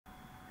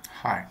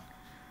Hi,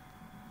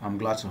 I'm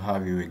glad to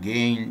have you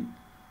again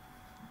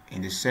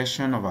in this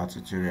session of our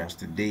tutorials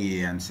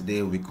today, and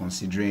today we're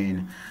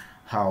considering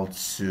how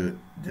to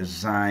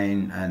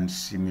design and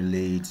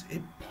simulate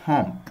a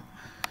pump.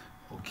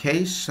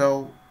 Okay,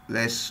 so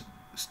let's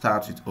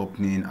start with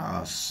opening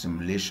our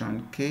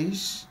simulation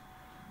case.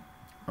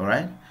 All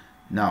right,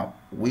 now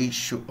we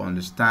should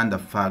understand the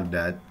fact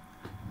that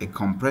a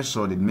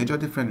compressor, the major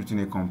difference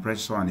between a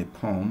compressor and a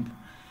pump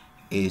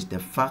is the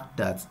fact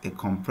that a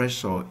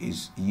compressor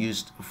is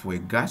used for a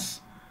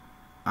gas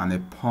and a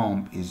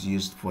pump is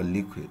used for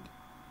liquid.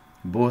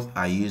 Both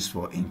are used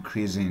for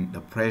increasing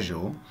the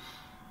pressure,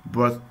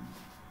 but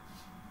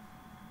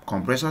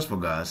compressors for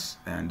gas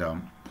and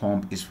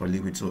pump is for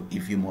liquid. So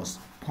if you must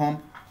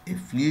pump a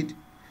fluid,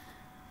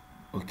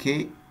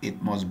 okay,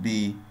 it must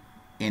be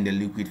in the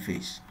liquid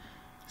phase.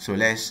 So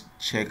let's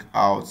check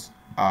out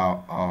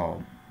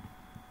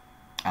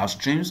our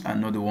streams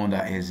and not the one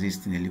that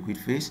exists in the liquid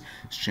phase.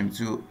 Stream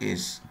 2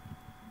 is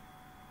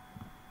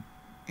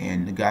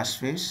in the gas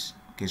phase.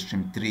 Okay,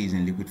 stream 3 is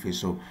in liquid phase.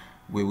 So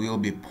we will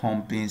be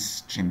pumping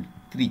stream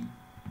 3.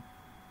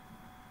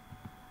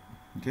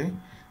 Okay,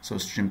 so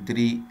stream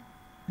 3,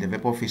 the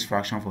vapor phase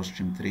fraction for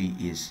stream 3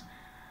 is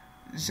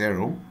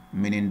 0,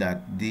 meaning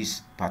that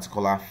this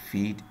particular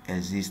feed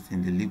exists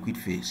in the liquid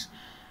phase.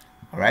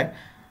 All right,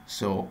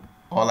 so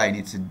all I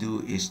need to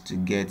do is to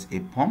get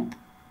a pump.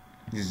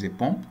 This is a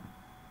pump.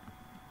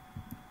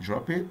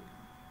 Drop it,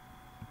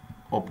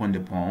 open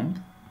the pump.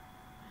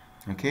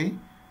 Okay,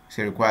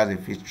 so it requires a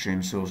feed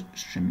stream, so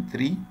stream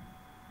 3,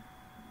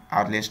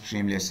 outlet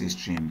stream, let's say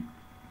stream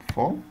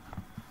 4.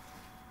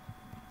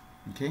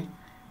 Okay,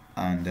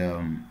 and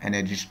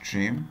energy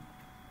stream,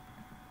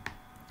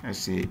 let's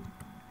say you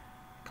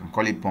can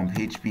call it pump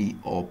HP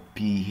or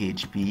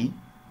PHP.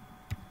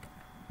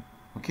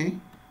 Okay,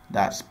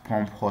 that's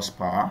pump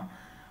horsepower.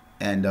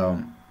 And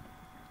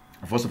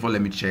first of all,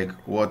 let me check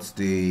what's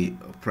the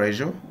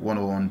pressure.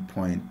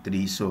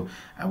 101.3. So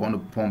I want to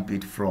pump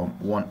it from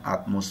 1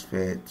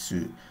 atmosphere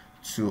to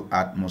 2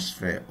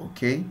 atmosphere.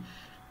 Okay,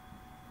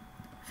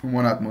 from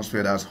 1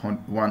 atmosphere, that's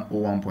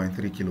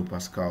 101.3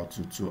 kilopascal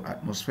to 2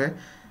 atmosphere.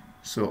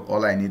 So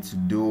all I need to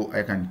do,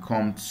 I can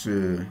come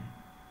to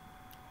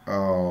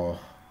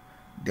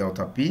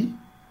delta P,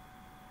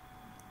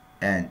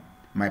 and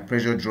my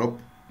pressure drop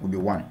will be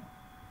 1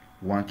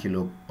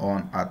 kilo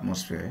on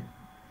atmosphere.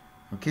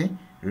 Okay,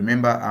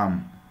 remember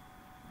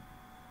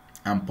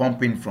I'm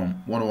pumping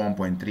from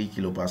 101.3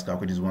 kilopascal,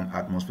 which is 1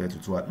 atmosphere, to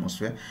 2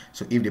 atmosphere.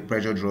 So if the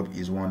pressure drop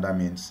is 1, that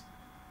means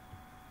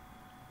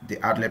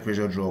the outlet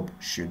pressure drop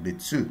should be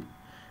 2.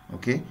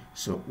 Okay,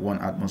 so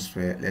 1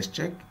 atmosphere, let's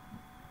check.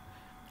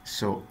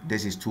 So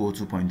this is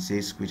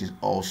 202.6, which is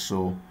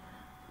also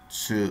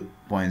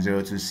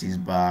 2.026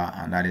 bar,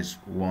 and that is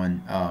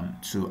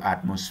 2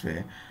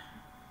 atmosphere.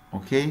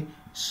 Okay,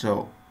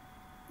 so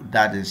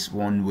that is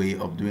one way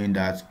of doing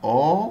that.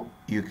 Or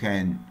you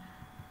can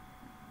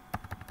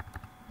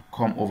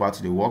come over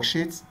to the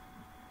worksheet.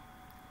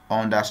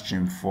 Under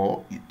stream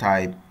 4, you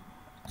type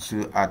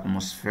 2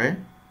 atmosphere.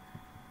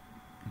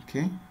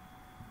 Okay,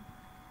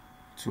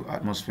 2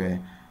 atmosphere,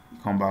 you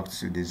come back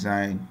to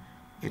design,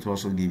 it will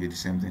also give you the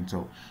same thing.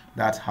 So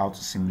that's how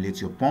to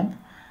simulate your pump.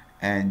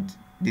 And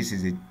this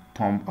is a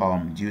pump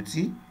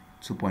duty,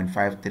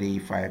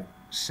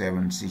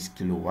 2.53576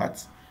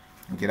 kilowatts.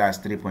 Okay, that's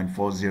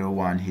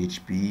 3.401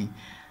 HP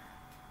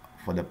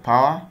for the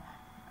power.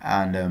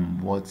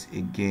 And what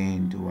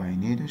again do I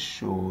need to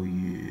show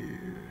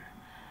you?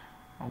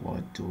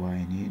 What do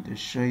I need to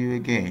show you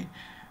again?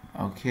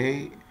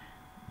 Okay,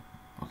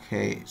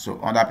 so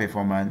under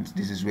performance,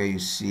 this is where you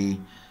see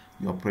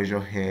your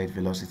pressure head,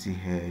 velocity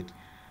head,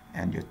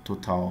 and your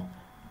total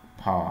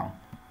power.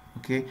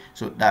 Okay,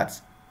 so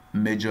that's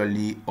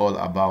majorly all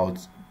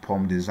about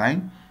pump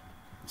design.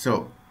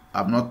 So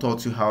I've not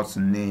taught you how to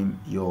name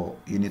your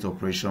unit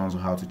operations or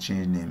how to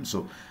change names.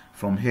 So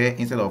from here,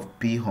 instead of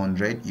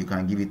P100, you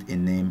can give it a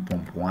name,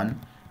 pump 1.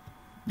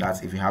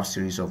 That's if you have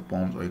series of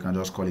pumps, or you can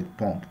just call it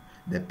pump,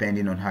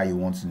 depending on how you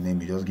want to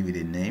name it. Just give it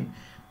a name.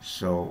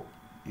 So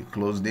you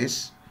close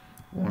this.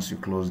 Once you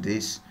close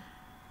this,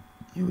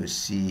 you will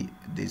see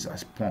this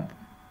as pump.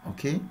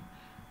 Okay,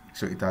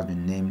 so it has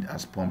been named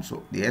as pump.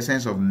 So the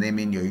essence of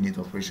naming your unit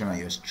operation and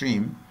your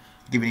stream,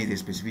 giving it a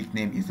specific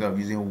name instead of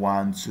using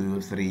 1,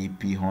 2, 3,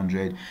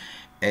 P100,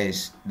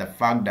 is the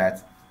fact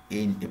that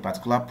in a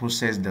particular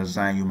process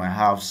design, you might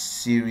have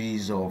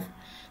you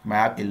might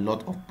have a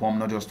lot of pumps,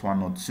 not just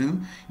 1 or 2.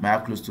 You might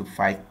have close to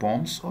 5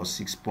 pumps or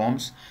 6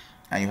 pumps,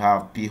 and you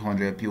have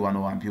P100,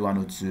 P101,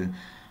 P102.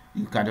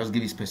 You can just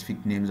give it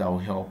specific names that will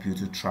help you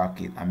to track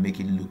it and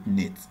make it look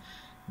neat.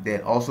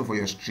 Then also for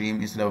your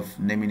stream, instead of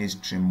naming it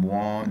stream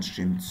 1,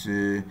 stream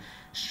 2,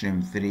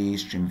 stream 3,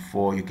 stream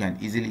 4, you can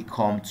easily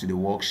come to the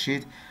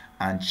worksheet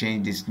and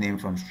change this name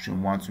from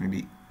stream 1 to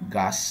maybe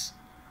gas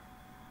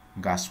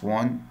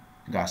 1,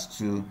 gas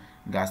 2,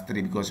 gas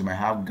 3, because you might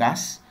have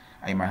gas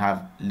and you might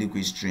have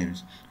liquid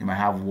streams, you might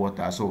have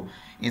water. So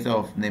instead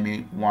of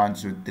naming 1,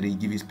 2, 3,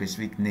 give a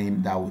specific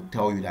name that will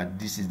tell you that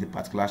this is the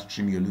particular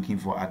stream you're looking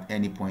for at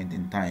any point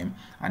in time.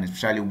 And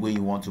especially when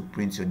you want to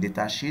print your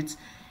data sheet,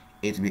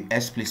 it will be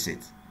explicit.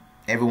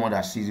 Everyone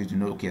that sees it to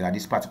know, okay, that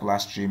this particular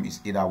stream is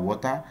either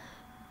water,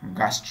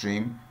 gas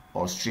stream,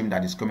 or stream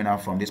that is coming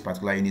out from this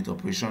particular unit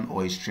operation,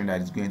 or a stream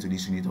that is going to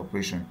this unit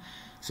operation.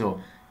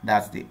 So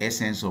that's the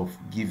essence of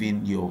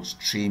giving your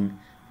stream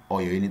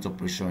or your unit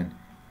operation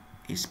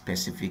a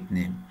specific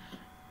name.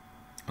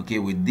 Okay,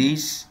 with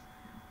this,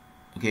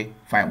 okay,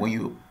 fine. When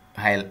you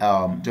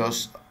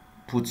just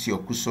put your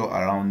cursor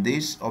around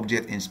this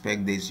object,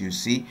 inspect this, you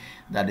see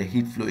that the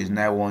heat flow is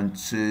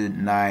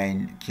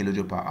 9129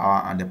 kilojoule per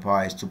hour and the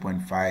power is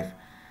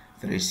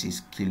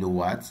 2.536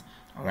 kilowatts.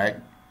 All right,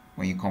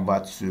 when you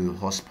convert to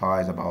horsepower,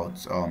 it's about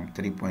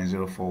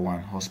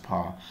 3.041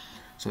 horsepower.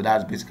 So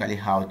that's basically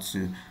how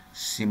to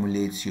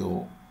simulate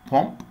your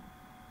pump.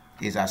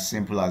 It's as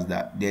simple as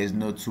that. There is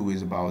no two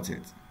ways about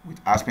it. With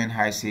Aspen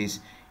Hysys,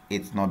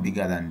 it's not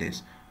bigger than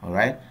this. All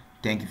right,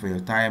 thank you for your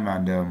time,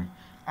 and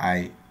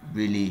I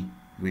really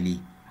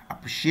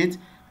appreciate,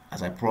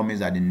 as I promised,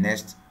 that the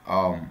next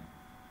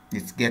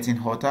it's getting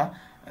hotter.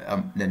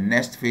 The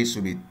next phase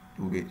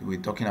we're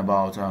talking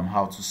about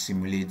how to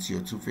simulate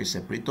your two-phase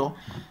separator,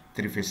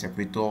 three-phase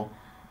separator,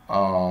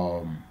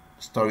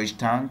 storage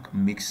tank,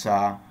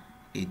 mixer,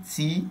 a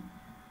T,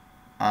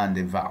 and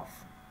a valve.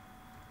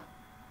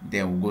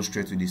 Then we'll go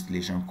straight to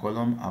distillation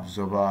column,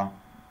 absorber,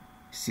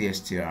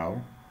 CSTR,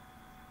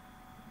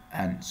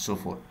 and so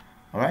forth.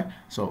 All right,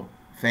 so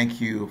thank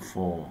you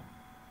for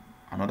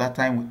another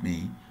time with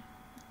me,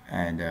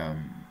 and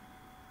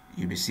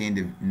you'll be seeing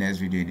the next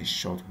video in a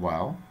short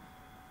while.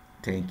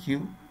 Thank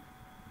you.